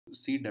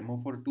see demo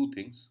for two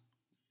things.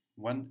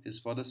 One is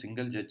for the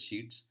single judge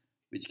sheets,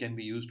 which can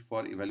be used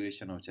for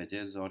evaluation of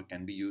judges or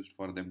can be used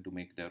for them to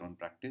make their own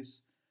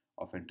practice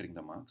of entering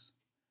the marks.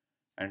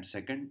 And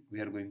second, we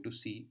are going to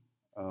see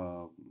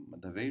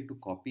the way to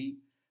copy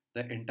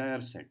the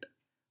entire set.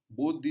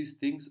 Both these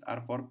things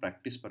are for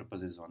practice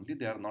purposes only.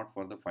 They are not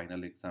for the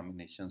final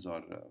examinations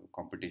or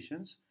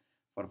competitions.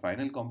 For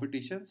final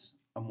competitions,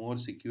 a more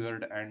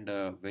secured and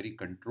very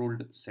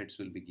controlled sets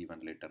will be given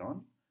later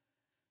on.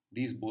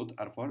 These both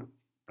are for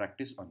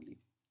practice only.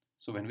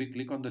 So when we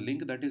click on the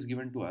link that is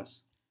given to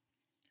us,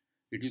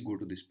 it will go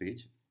to this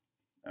page.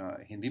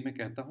 Hindi में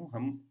कहता हूँ,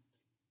 हम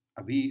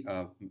अभी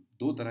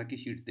दो तरह की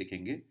sheets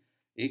देखेंगे.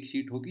 एक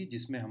शीट होगी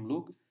जिसमें हम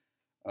लोग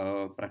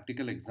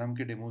प्रैक्टिकल एग्ज़ाम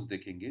के डेमोज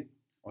देखेंगे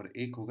और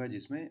एक होगा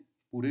जिसमें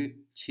पूरे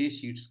 6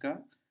 शीट्स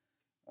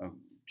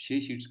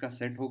का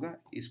सेट होगा.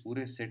 इस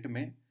पूरे सेट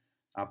में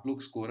आप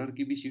लोग स्कोरर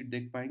की भी शीट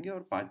देख पाएंगे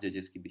और 5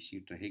 जजेस की भी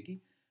शीट रहेगी.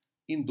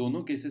 इन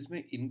दोनों केसेस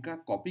में इनका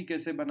कॉपी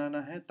कैसे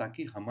बनाना है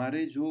ताकि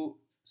हमारे जो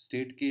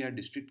स्टेट के या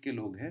डिस्ट्रिक्ट के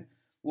लोग हैं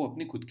वो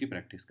अपनी खुद की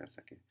प्रैक्टिस कर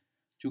सके.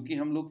 क्योंकि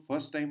हम लोग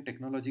फर्स्ट टाइम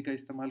टेक्नोलॉजी का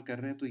इस्तेमाल कर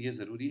रहे हैं तो ये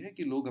ज़रूरी है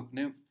कि लोग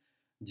अपने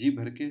जी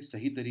भर के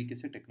सही तरीके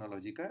से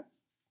टेक्नोलॉजी का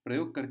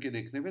प्रयोग करके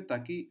देख लें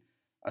ताकि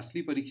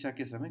असली परीक्षा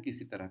के समय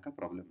किसी तरह का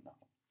प्रॉब्लम ना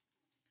हो.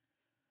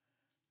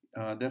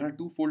 There are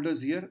 2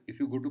 folders here. If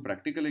you go to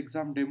practical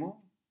exam demo,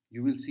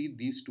 you will see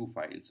these 2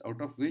 files,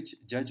 out of which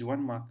judge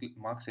 1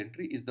 marks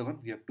entry is the one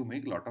we have to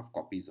make lot of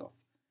copies of.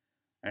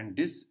 And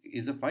this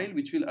is a file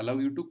which will allow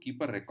you to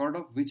keep a record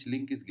of which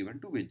link is given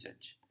to which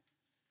judge.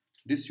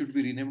 This should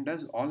be renamed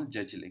as all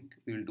judge link.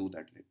 We will do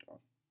that later on.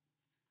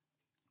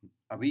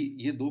 अभी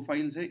ये 2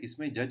 files है,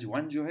 इसमें जज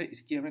 1 जो है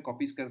इसकी हमें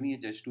copies करनी है,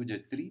 जज 2,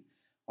 जज 3,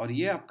 और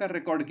ये आपका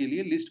रिकॉर्ड के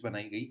लिए लिस्ट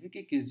बनाई गई है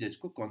कि किस जज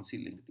को कौन सी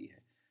लिंक दी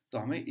है. तो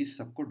हमें इस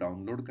सब को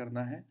डाउनलोड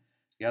करना है.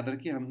 याद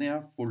रखिए हमने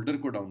यहाँ फोल्डर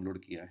को डाउनलोड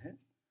किया है.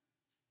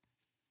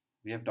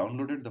 We have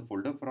downloaded the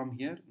folder from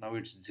here. Now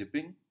it's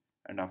zipping,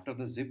 and after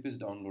the zip is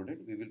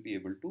downloaded, we will be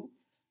able to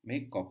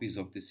make copies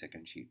of this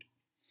second sheet.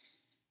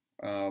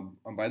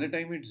 By the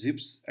time it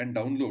zips and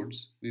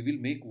downloads, we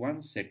will make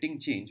one setting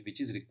change which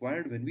is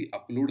required when we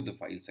upload the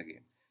files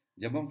again.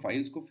 जब हम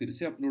files को फिर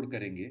से upload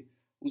करेंगे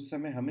उस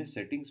समय हमें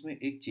settings में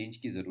एक चेंज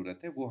की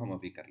ज़रूरत है, वो हम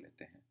अभी कर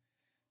लेते हैं.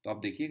 तो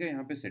आप देखिएगा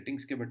यहाँ पे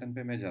सेटिंग्स के बटन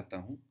पे मैं जाता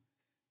हूँ.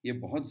 ये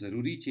बहुत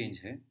ज़रूरी चेंज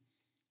है.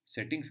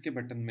 सेटिंग्स के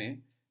बटन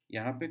में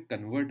यहाँ पे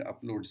कन्वर्ट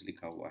अपलोड्स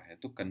लिखा हुआ है,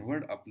 तो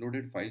convert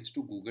uploaded files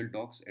to Google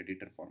docs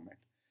editor format,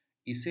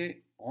 इसे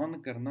ऑन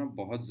करना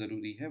बहुत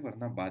ज़रूरी है,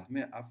 वरना बाद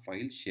में आप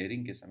फाइल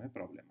शेयरिंग के समय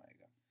प्रॉब्लम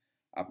आएगा.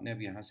 आपने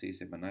अब यहाँ से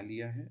इसे बना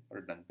लिया है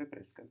और डन पे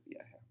प्रेस कर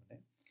दिया है हमने.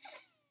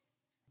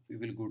 We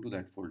will go to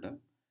that folder.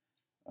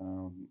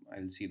 I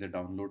will see the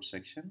download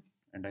section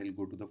and I will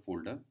go to the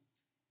folder.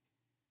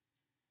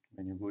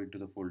 When you go into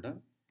the folder,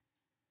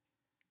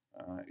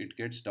 it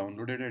gets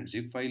downloaded as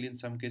zip file in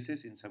some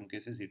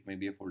cases it may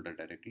be a folder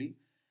directly.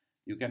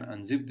 You can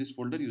unzip this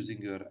folder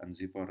using your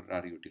unzip or rar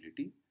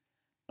utility.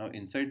 Now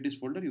inside this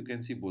folder you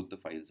can see both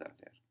the files are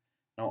there.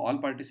 Now all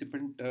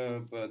participant,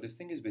 this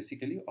thing is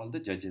basically all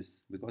the judges,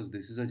 because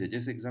this is a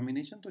judges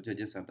examination, so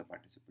judges are the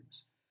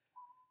participants.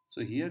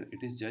 So here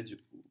it is judge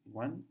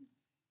 1,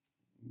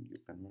 you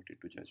convert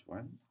it to judge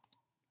 1.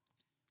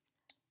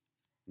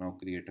 Now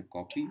create a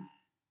copy,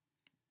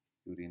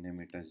 you rename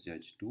it as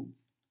judge 2.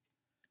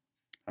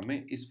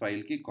 हमें इस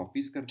file की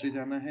copies करते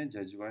जाना है,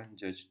 जज 1,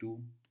 जज 2,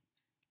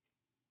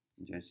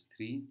 जज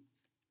 3.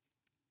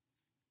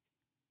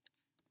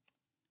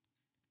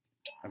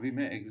 अभी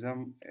मैं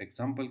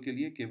एग्जाम्पल के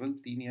लिए केवल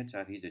 3 या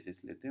 4 ही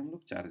जजेस लेते हैं. हम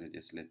लोग 4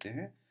 जजेस लेते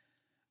हैं.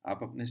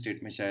 आप अपने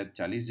स्टेट में शायद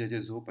 40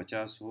 जजेस हो,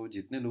 50 हो,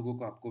 जितने लोगों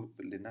को आपको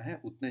लेना है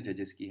उतने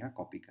जजेस की यहाँ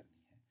कॉपी करनी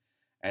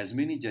है. As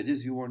many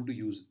judges you want to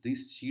use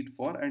this sheet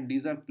for, and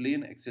these are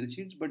plain Excel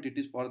sheets, but it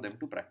is for them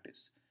to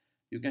practice.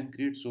 You can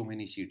create so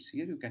many sheets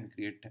here. You can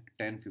create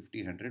 10,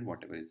 50, 100,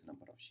 whatever is the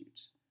number of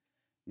sheets.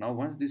 Now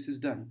once this is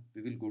done,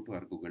 we will go to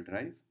our Google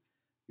Drive.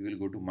 You will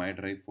go to My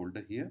Drive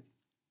folder here.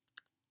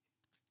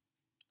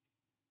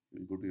 You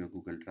will go to your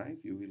Google Drive.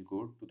 You will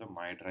go to the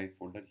My Drive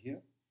folder here.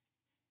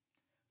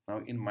 Now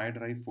in My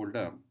Drive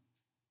folder,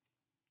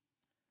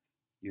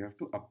 you have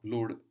to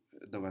upload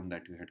the one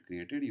that you had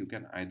created. You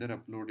can either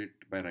upload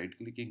it by right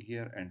clicking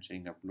here and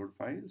saying upload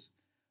files,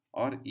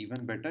 or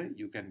even better,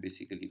 you can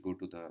basically go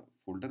to the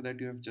folder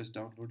that you have just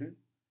downloaded,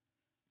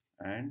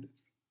 and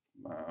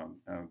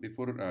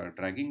before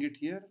dragging it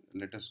here,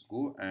 let us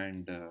go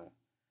and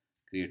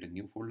create a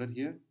new folder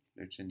here.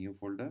 Let's say new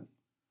folder,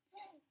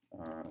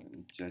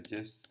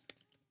 judges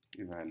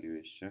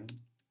evaluation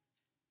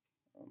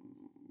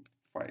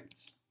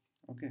files.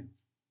 Okay,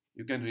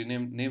 you can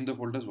name the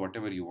folders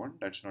whatever you want,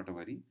 that's not a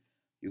worry.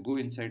 You go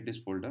inside this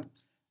folder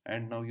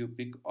and now you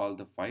pick all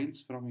the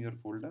files from your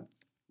folder.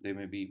 They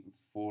may be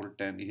 4,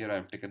 10. Here I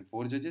have taken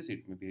 4 judges.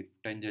 It may be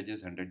 10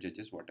 judges, 100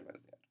 judges, whatever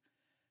they are.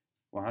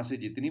 वहाँ से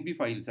जितनी भी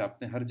files है,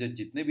 आपने हर जज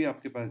जितने भी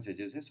आपके पास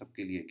जजेस है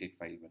सबके लिए एक एक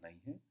फाइल बनाई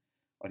है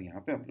और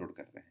यहाँ पे अपलोड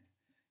कर रहे हैं.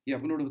 ये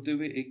अपलोड होते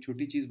हुए एक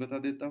छोटी चीज़ बता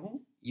देता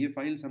हूँ. ये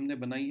फाइल्स हमने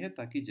बनाई है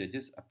ताकि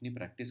जजेस अपनी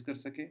प्रैक्टिस कर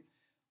सके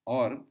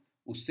और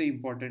उससे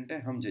इम्पॉर्टेंट है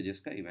हम जजेस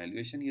का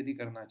इवैल्यूएशन यदि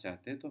करना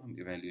चाहते हैं तो हम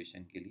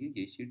इवैल्यूएशन के लिए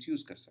ये शीट्स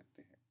यूज़ कर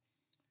सकते हैं।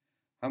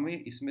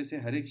 हमें इसमें से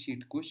हर एक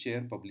शीट को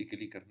शेयर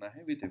पब्लिकली करना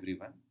है with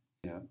everyone.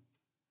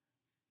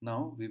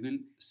 Now we will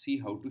see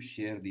how to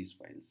share these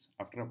files.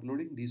 After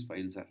uploading, these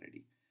files are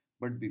ready.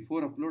 But before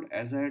upload,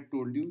 as I had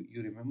told you,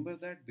 you remember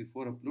that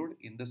before upload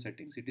in the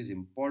settings, it is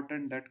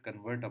important that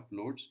convert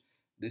uploads,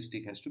 this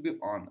tick has to be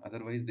on.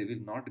 Otherwise, they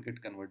will not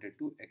get converted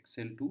to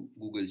Excel to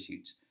Google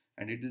Sheets.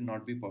 And it will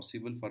not be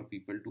possible for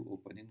people to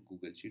open in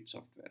Google Sheet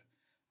software.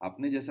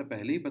 आपने जैसा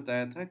पहले ही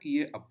बताया था कि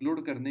ये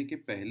upload करने के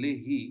पहले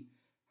ही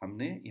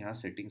हमने यहाँ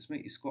सेटिंग्स में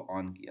इसको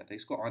ऑन किया था,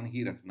 इसको ऑन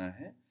ही रखना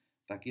है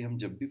ताकि हम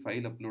जब भी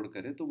फाइल अपलोड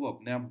करें तो वो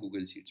अपने आप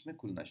गूगल शीट्स में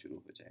खुलना शुरू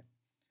हो जाए।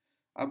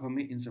 अब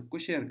हमें इन सबको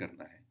शेयर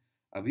करना है।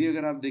 अभी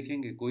अगर आप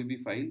देखेंगे कोई भी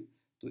फाइल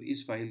तो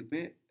इस फाइल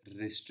पे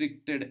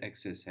रिस्ट्रिक्टेड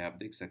एक्सेस है, आप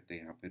देख सकते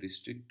हैं यहाँ पे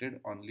restricted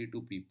only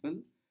to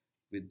people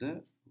with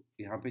the,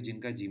 यहाँ पे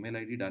जिनका जीमेल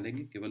आईडी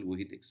डालेंगे केवल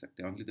वही देख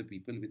सकते हैं, only the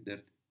people with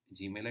their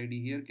Gmail ID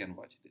here can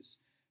watch this,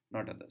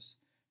 not others.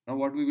 Now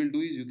what we will do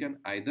is you can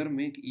either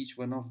make each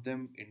one of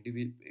them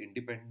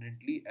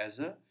independently as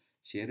a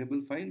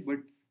shareable file,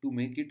 but to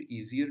make it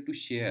easier to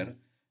share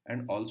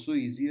and also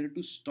easier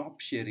to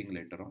stop sharing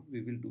later on,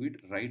 we will do it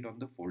right on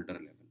the folder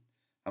level.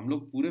 हम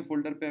लोग पूरे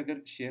folder पे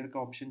अगर share का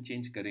option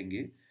change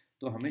करेंगे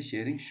तो हमें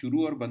sharing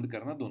शुरू और बंद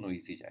करना दोनों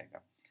ईजी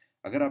जाएगा.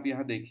 अगर आप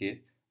यहाँ देखिए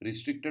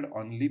रिस्ट्रिक्टेड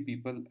ओनली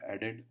पीपल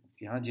एडेड,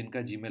 यहाँ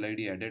जिनका जीमेल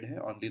आईडी एडेड है,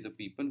 only the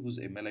people whose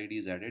email ID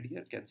is added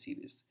here can see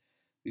this.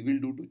 We will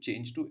do to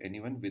change to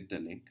anyone with the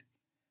link,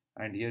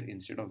 and here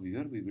instead of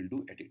viewer we will do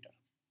editor.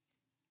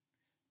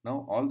 Now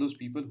all those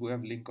people who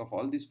have link of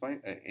all these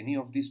any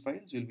of these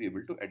files will be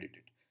able to edit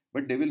it,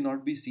 but they will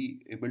not be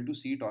able to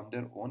see it on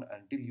their own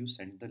until you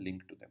send the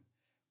link to them.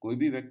 कोई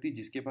भी व्यक्ति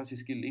जिसके पास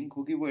इसकी link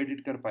होगी वो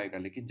edit कर पाएगा,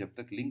 लेकिन जब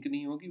तक लिंक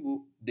नहीं होगी वो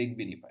देख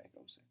भी नहीं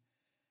पाएगा उसे.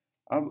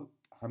 अब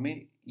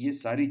हमें ये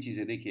सारी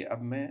चीज़ें देखिए,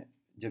 अब मैं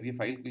जब ये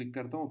फाइल क्लिक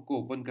करता हूँ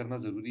आपको ओपन करना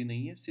ज़रूरी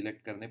नहीं है.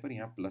 सिलेक्ट करने पर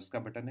यहाँ प्लस का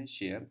बटन है,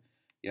 शेयर,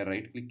 या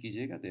राइट क्लिक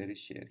कीजिएगा, there is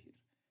share here,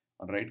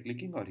 on right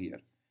clicking or here.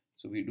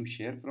 So we do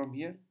share from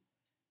here.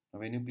 Now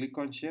when you click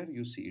on share,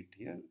 you see it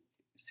here.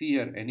 See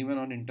here, anyone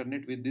on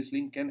internet with this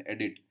link can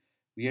edit.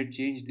 We had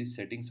changed this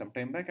setting some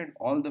time back and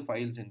all the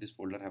files in this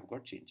folder have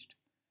got changed.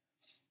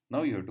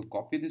 Now you have to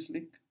copy this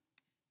link.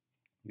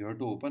 You have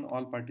to open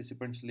all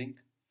participants link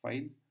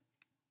file.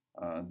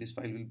 This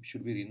file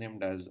should be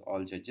renamed as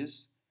all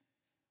judges.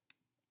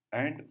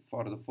 And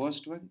for the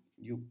first one,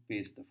 you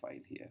paste the file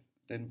here.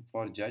 Then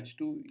for judge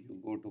 2, you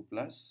go to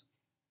plus.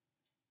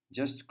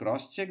 Just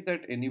cross check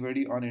that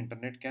anybody on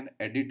internet can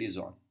edit is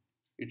on.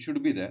 It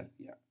should be there.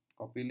 Yeah,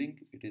 copy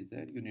link, it is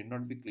there. You need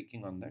not be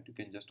clicking on that. You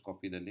can just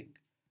copy the link,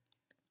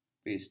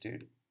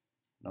 pasted.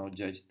 Now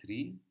judge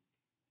 3,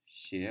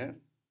 share,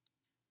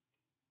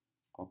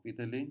 copy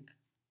the link,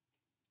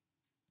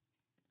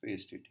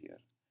 paste it here.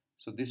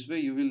 So this way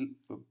you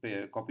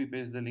will copy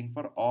paste the link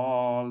for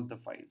all the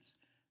files.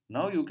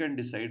 Now you can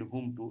decide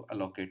whom to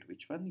allocate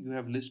which one. You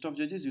have list of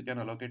judges, you can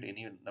allocate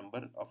any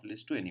number of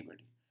list to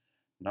anybody.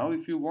 Now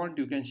if you want,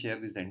 you can share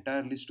this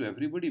entire list to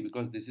everybody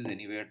because this is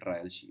anyway a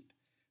trial sheet.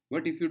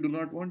 But if you do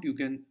not want, you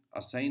can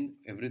assign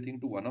everything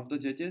to one of the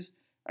judges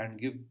and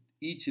give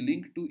each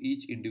link to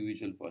each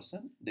individual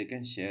person. They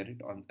can share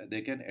it on,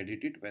 they can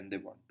edit it when they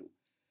want to.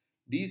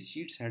 These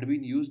sheets had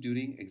been used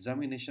during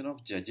examination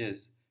of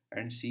judges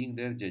and seeing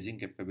their judging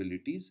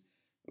capabilities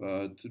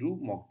through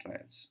mock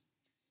trials.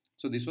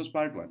 So this was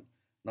part 1.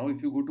 Now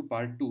if you go to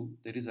part 2,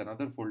 there is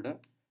another folder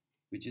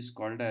which is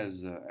called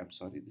as, I'm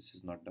sorry, this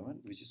is not the one,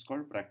 which is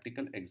called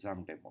practical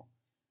exam demo.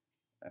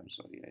 I'm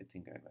sorry, I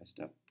think I messed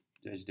up.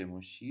 Judge demo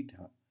sheet.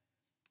 Huh?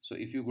 So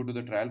if you go to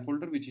the trial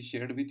folder which is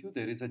shared with you,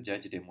 there is a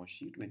judge demo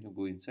sheet. When you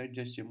go inside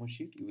judge demo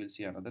sheet, you will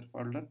see another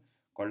folder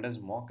called as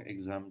mock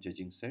exam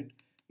judging set.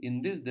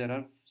 In this there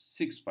are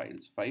 6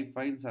 files. 5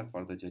 files are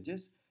for the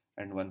judges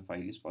and 1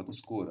 file is for the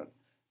scorer.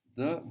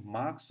 The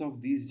marks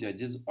of these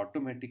judges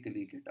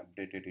automatically get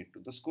updated into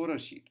the scorer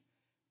sheet.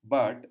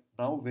 But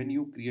now when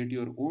you create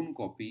your own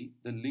copy,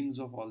 the links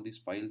of all these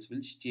files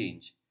will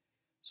change.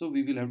 So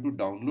we will have to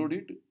download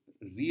it,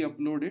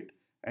 re-upload it,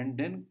 and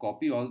then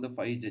copy all the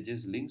 5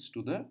 judges links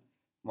to the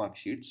mark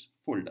sheets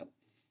folder.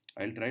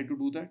 I'll try to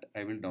do that.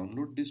 I will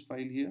download this file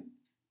here.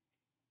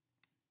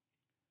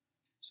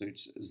 So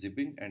it's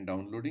zipping and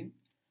downloading.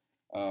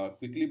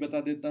 Quickly बता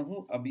देता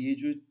हूँ, अब ये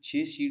जो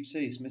 6 sheets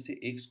है इसमें से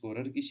एक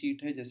स्कोरर की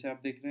शीट है जैसे आप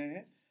देख रहे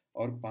हैं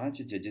और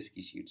 5 जजेस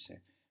की शीट्स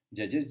हैं.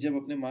 जजेस जब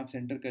अपने मार्क्स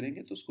एंटर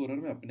करेंगे तो स्कोरर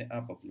में अपने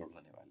आप अपलोड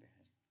होने वाले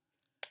हैं.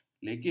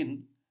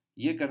 लेकिन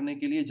ये करने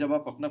के लिए जब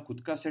आप अपना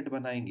खुद का सेट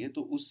बनाएंगे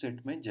तो उस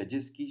सेट में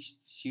जजेस की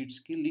शीट्स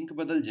की लिंक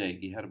बदल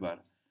जाएगी हर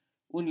बार.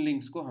 उन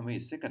लिंक्स को हमें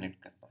इससे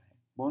कनेक्ट करना है.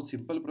 बहुत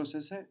सिंपल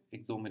प्रोसेस है,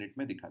 1-2 मिनट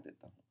में दिखा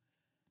देता हूँ.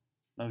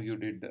 Now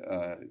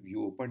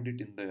you opened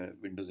it in the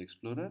Windows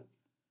Explorer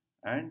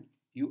and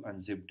you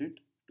unzipped it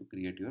to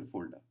create your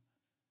folder.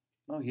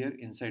 Now here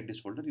inside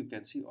this folder you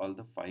can see all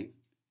the 5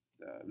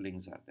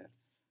 links are there.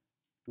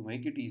 To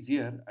make it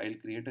easier, I'll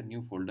create a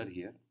new folder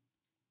here.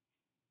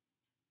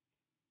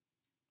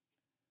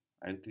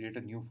 I'll create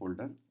a new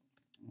folder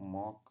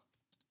mock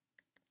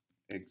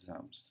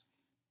exams,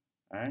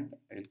 and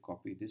I'll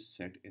copy this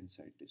set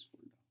inside this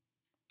folder.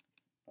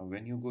 Now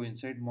when you go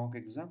inside mock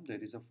exam,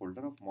 there is a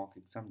folder of mock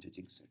exam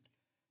judging set.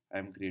 I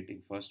am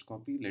creating first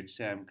copy. Let's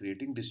say I am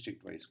creating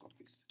district wise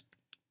copies.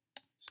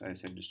 So I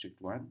said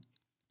district 1,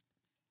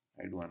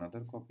 I do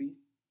another copy,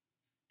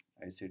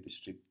 I say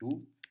district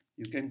 2.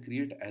 You can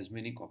create as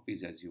many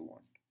copies as you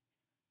want.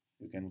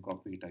 You can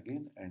copy it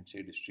again and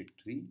say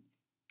district 3.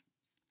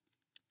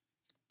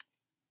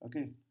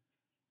 Okay.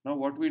 Now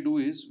what we do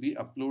is we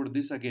upload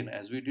this again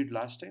as we did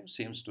last time.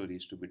 Same story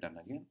is to be done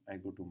again. I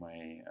go to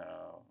my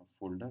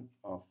folder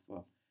of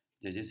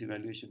judges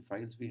evaluation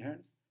files we had.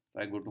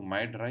 So I go to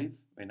my drive.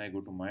 When I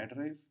go to my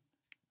drive,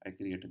 I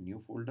create a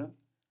new folder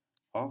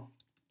of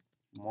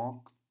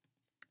mock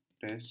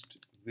test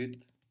with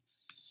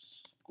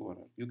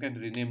scorer. You can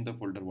rename the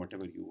folder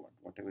whatever you want,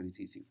 whatever is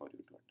easy for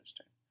you to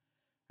understand.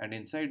 And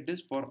inside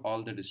this, for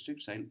all the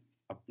districts, I'll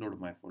upload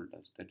my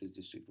folders. That is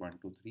district 1,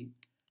 2, 3.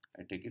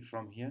 I take it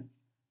from here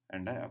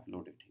and I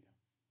upload it here.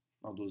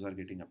 Now those are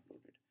getting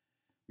uploaded.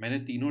 मैंने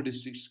तीनों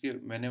districts के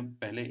मैंने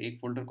पहले एक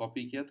folder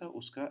copy किया था,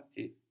 उसका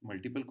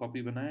multiple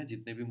copy बनाया.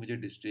 जितने भी मुझे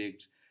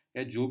डिस्ट्रिक्ट्स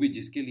या जो भी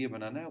जिसके लिए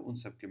बनाना है उन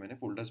सब के मैंने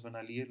फोल्डर्स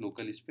बना लिए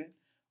लोकल इस पे,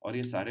 और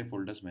ये सारे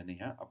फोल्डर्स मैंने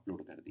यहाँ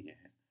अपलोड कर दिए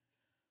हैं.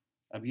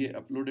 अब ये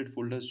अपलोडेड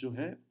फोल्डर्स जो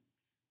है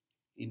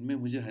इनमें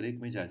मुझे हर एक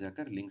में जा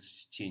जाकर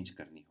लिंक्स चेंज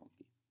करनी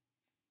होगी.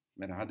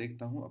 मैं राह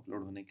देखता हूँ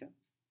अपलोड होने का.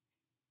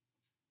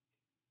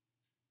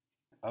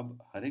 अब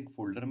हर एक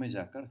फोल्डर में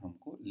जाकर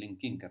हमको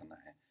लिंकिंग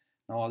करना है.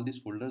 Now all these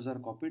folders are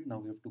copied. Now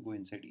we have to go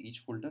inside each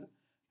folder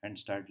and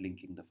start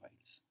linking the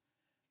files.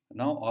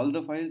 Now all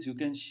the files you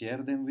can share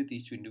them with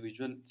each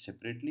individual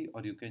separately,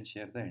 or you can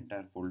share the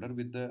entire folder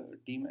with the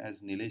team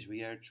as Nilesh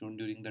Bhaiya had shown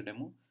during the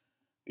demo.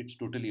 It's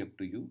totally up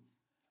to you.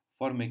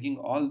 For making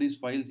all these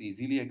files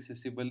easily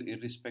accessible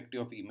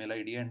irrespective of email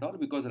ID and all,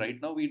 because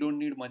right now we don't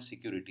need much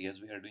security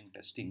as we are doing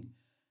testing.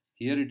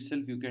 Here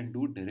itself you can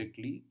do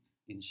directly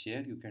in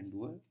share. You can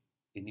do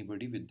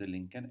anybody with the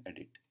link can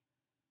edit.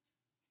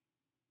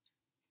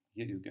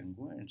 Here you can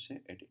go and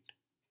say edit.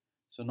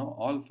 So now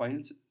all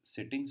files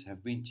settings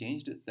have been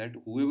changed, that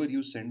whoever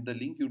you send the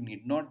link you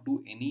need not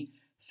do any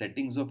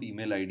settings of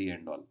email ID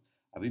and all.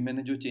 अभी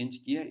मैंने जो change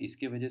किया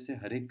इसके वजह से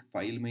हर एक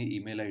file में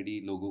email ID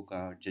लोगों का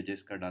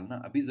जजेस का डालना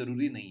अभी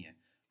ज़रूरी नहीं है.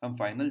 हम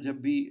फाइनल जब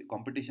भी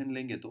कंपटीशन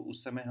लेंगे तो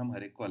उस समय हम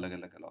हर एक को अलग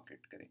अलग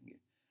अलॉकेट करेंगे.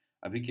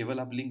 अभी केवल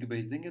आप लिंक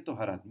भेज देंगे तो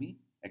हर आदमी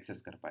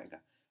एक्सेस कर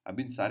पाएगा. अब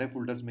इन सारे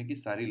फोल्डर्स में की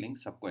सारी लिंक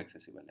सबको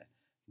एक्सेसिबल है.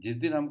 जिस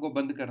दिन हमको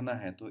बंद करना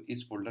है तो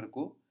इस फोल्डर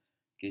को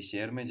के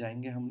शेयर में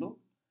जाएंगे हम लोग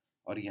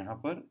और यहाँ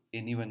पर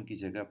anyone की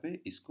जगह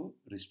पे इसको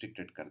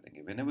restricted कर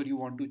देंगे. Whenever you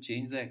want to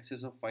change the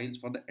access of files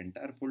for the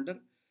entire folder,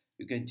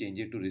 you can change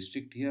it to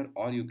restrict here,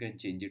 or you can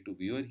change it to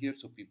viewer here,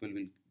 so people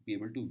will be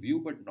able to view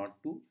but not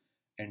to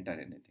enter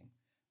anything.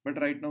 But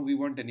right now we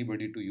want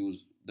anybody to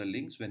use the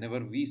links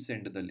whenever we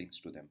send the links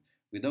to them.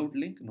 Without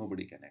link,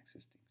 nobody can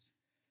access things.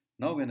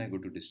 Now when I go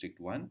to district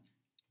 1,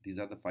 these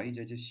are the 5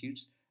 judges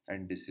sheets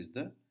and this is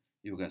the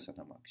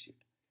Yogasana mark sheet.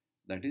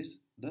 That is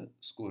the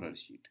scorer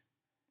sheet.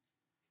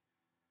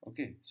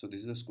 Okay, so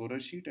this is the scorer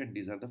sheet and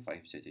these are the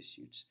 5 judges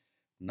sheets.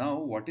 Now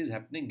what is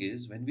happening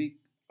is when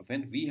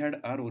we had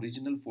our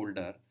original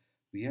folder,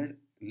 we had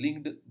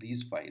linked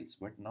these files,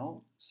 but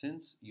now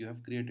since you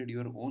have created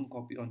your own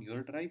copy on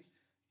your drive,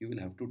 you will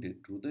have to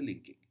do the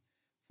linking.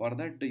 For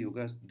that,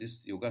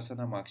 this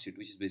Yogasana mark sheet,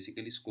 which is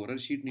basically scorer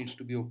sheet, needs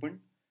to be opened.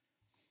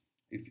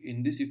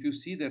 If you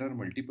see, there are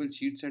multiple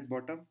sheets at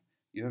bottom.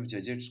 You have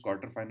judges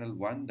quarterfinal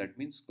 1, that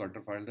means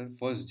quarterfinal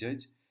first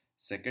judge,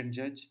 second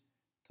judge,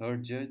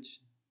 third judge,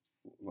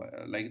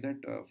 like that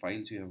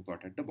files you have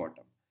got at the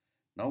bottom.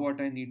 Now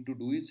what I need to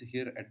do is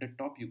here at the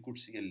top you could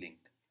see a link.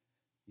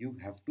 You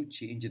have to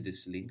change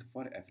this link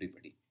for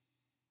everybody.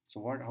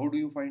 So how do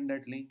you find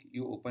that link?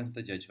 You open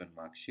the judge 1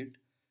 mark sheet,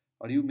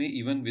 or you may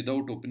even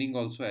without opening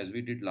also, as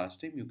we did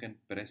last time, you can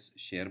press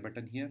share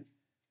button here,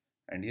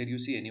 and here you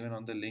see anyone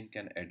on the link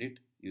can edit.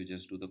 You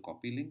just do the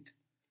copy link,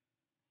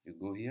 you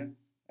go here,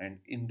 and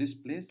in this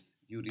place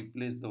you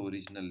replace the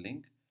original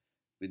link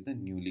with the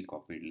newly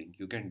copied link.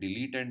 You can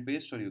delete and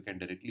paste, or you can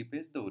directly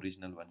paste. The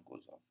original one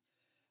goes off.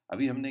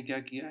 अभी हमने क्या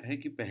किया है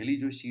कि पहली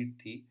जो sheet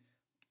थी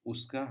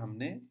उसका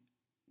हमने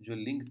जो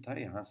लिंक था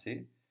यहाँ से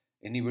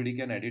anybody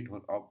can edit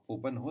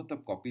ओपन हो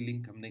तब कॉपी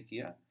लिंक हमने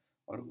किया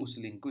और उस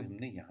लिंक को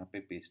हमने यहाँ पे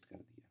पेस्ट कर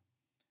दिया.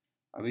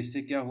 अब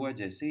इससे क्या हुआ,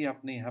 जैसे ही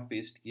आपने यहाँ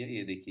पेस्ट किया,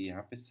 ये देखिए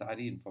यहाँ पे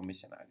सारी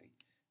इन्फॉर्मेशन आ गई.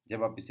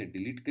 जब आप इसे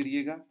डिलीट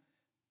करिएगा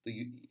तो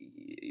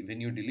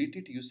when you delete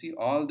it, you see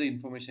all the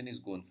information is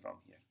gone from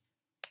here.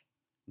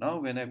 Now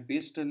when I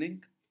paste a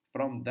link,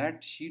 from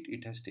that sheet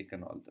it has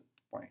taken all the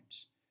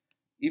points.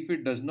 If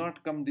it does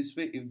not come this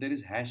way, if there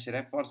is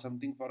 #ref or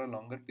something for a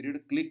longer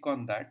period, click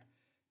on that.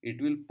 It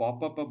will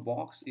pop up a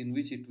box in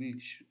which it will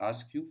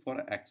ask you for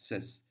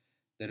access.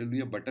 There will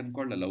be a button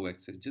called allow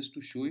access. Just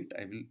to show it,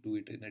 I will do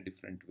it in a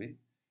different way.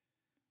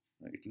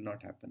 No, it will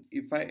not happen.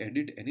 If I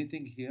edit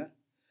anything here,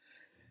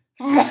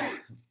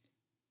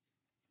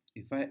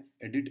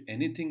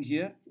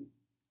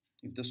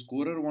 if the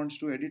scorer wants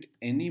to edit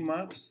any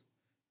marks,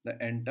 The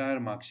entire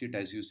mark sheet,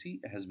 as you see,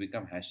 has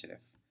become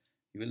 #ref.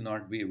 You will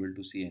not be able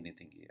to see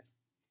anything here.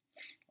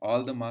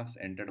 All the marks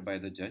entered by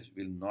the judge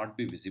will not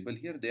be visible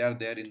here. They are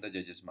there in the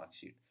judge's mark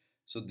sheet.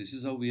 So this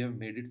is how we have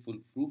made it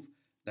foolproof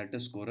that the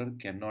scorer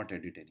cannot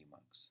edit any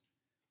marks.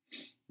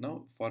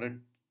 Now for a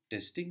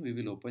testing, we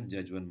will open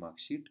judge 1 mark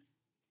sheet.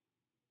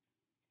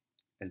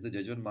 As the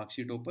judge 1 mark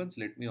sheet opens,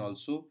 let me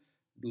also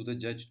do the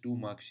judge 2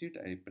 mark sheet.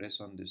 I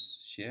press on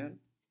this share,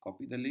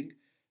 copy the link,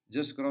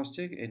 just cross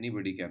check,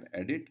 anybody can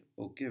edit.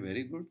 Okay,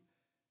 very good.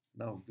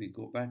 Now we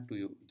go back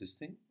to this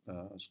thing,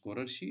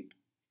 scorer sheet.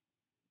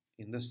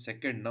 In the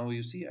second, now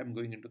you see I'm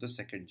going into the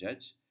second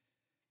judge.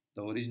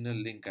 The original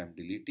link I'm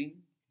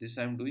deleting. This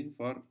I'm doing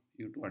for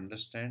you to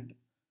understand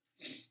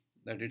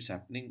that it's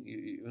happening.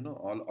 You know,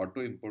 all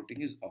auto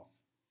importing is off.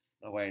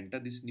 Now I enter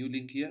this new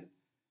link here.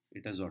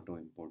 It has auto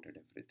imported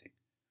everything.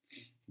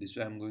 This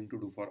way I'm going to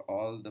do for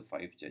all the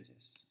 5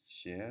 judges.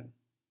 Share,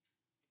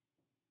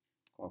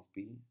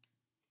 copy,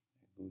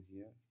 I go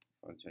here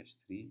for judge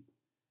 3.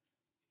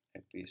 I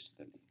paste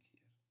the link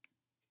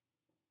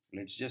here.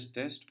 Let's just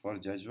test for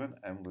judge 1.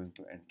 I'm going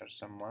to enter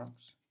some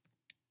marks.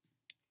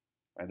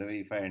 By the way,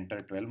 if I enter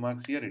 12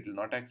 marks here, it will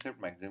not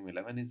accept. Maximum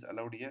 11 is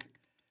allowed here.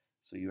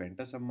 So you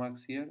enter some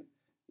marks here.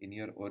 In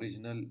your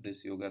original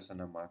this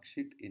Yogasana mark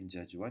sheet in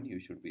judge 1, you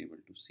should be able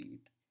to see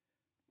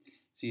it.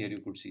 See here, you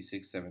could see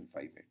 6, 7,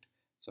 5, 8.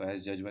 So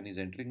as judge 1 is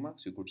entering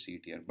marks, you could see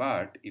it here.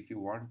 But if you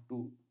want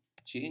to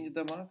change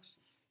the marks,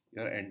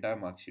 your entire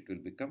mark sheet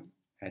will become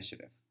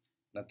 #ref.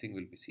 Nothing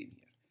will be seen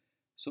here.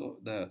 So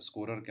the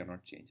scorer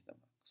cannot change the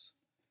marks.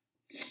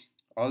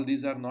 All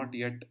these are not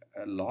yet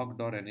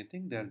logged or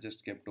anything. They are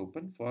just kept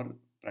open for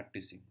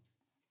practicing.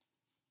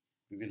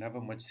 We will have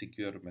a much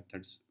secure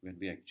methods when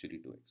we actually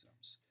do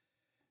exams.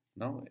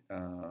 Now,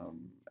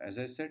 as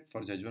I said,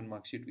 for judge 1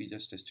 mark sheet, we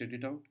just tested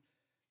it out.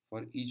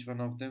 For each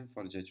one of them,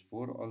 for judge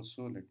 4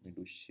 also, let me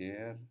do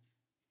share.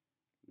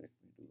 Let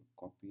me do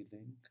copy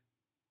link.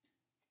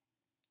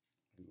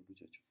 I go to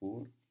judge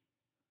 4.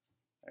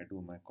 I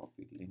do my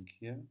copy link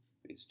here,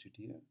 paste it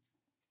here.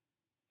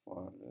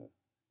 For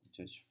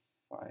judge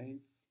 5,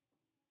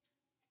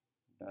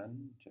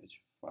 done. Judge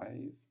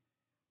 5,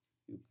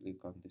 you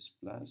click on this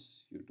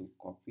plus, you do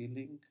copy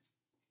link,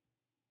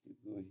 you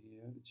go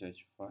here,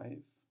 judge 5,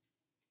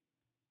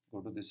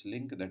 go to this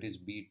link that is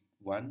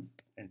B1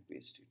 and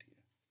paste it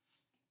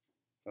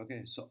here.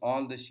 Okay, so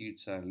all the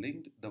sheets are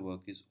linked, the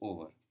work is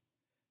over.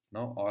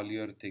 Now all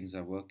your things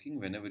are working.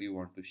 Whenever you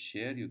want to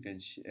share, you can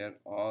share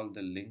all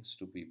the links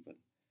to people.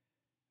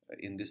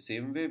 In the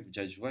same way,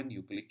 judge 1,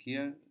 you click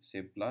here,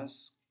 say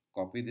plus,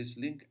 copy this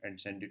link and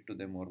send it to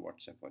them over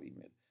WhatsApp or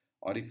email.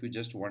 Or if you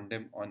just want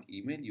them on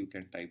email, you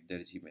can type their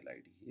Gmail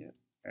ID here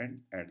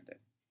and add them.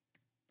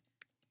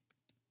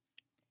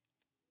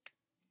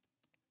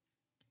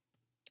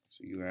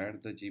 So you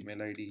add the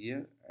Gmail ID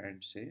here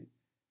and say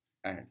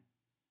add.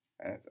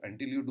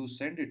 Until you do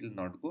send, it will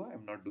not go.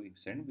 I'm not doing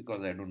send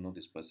because I don't know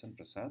this person,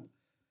 Prasad.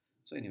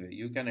 So anyway,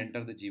 you can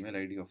enter the Gmail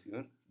ID of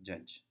your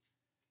judge.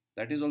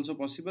 That is also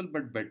possible,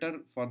 but better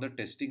for the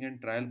testing and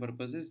trial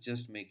purposes,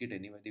 just make it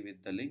anybody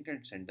with the link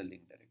and send the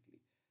link directly.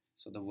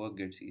 So the work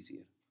gets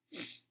easier.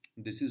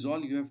 This is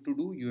all you have to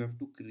do. You have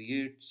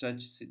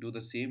to do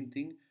the same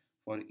thing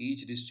for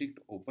each district.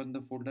 Open the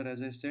folder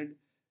as I said,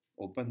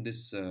 open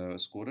this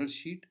scorer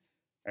sheet,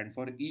 and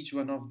for each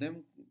one of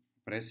them,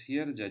 press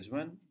here, judge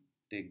 1,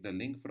 take the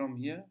link from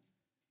here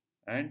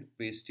and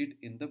paste it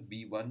in the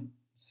B1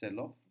 cell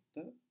of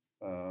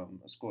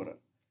the scorer.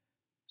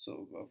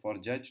 So for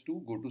judge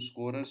 2, go to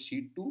scorer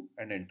sheet 2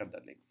 and enter the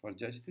link. For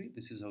judge 3,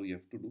 this is how you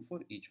have to do for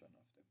each one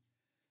of them.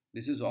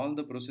 This is all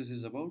the process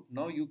is about.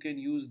 Now you can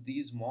use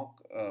these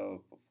mock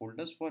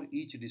folders for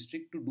each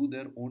district to do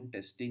their own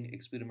testing,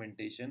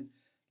 experimentation.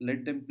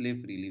 Let them play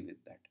freely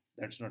with that.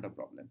 That's not a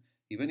problem.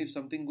 Even if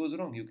something goes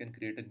wrong, you can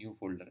create a new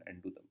folder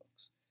and do the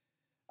works.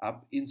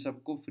 आप इन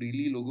सबको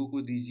freely लोगों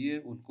को दीजिए,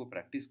 उनको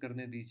practice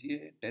करने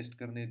दीजिए, test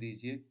करने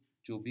दीजिए,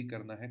 जो भी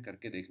करना है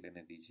करके देख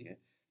लेने दीजिए,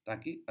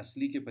 ताकि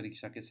असली के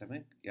परीक्षा के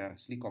समय या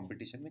असली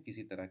कंपटीशन में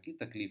किसी तरह की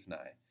तकलीफ ना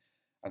आए.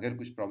 अगर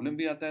कुछ प्रॉब्लम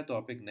भी आता है तो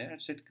आप एक नया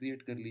सेट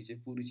क्रिएट कर लीजिए,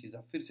 पूरी चीज़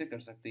आप फिर से कर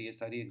सकते हैं. ये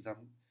सारी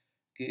एग्ज़ाम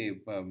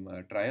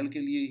के ट्रायल के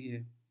लिए ही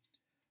है.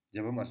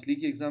 जब हम असली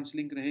की एग्ज़ाम्स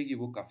लिंक रहेगी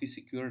वो काफ़ी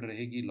सिक्योर्ड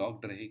रहेगी,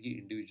 लॉक्ड रहेगी,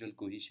 इंडिविजुअल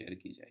को ही शेयर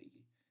की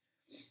जाएगी.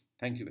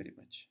 Thank you very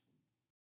much.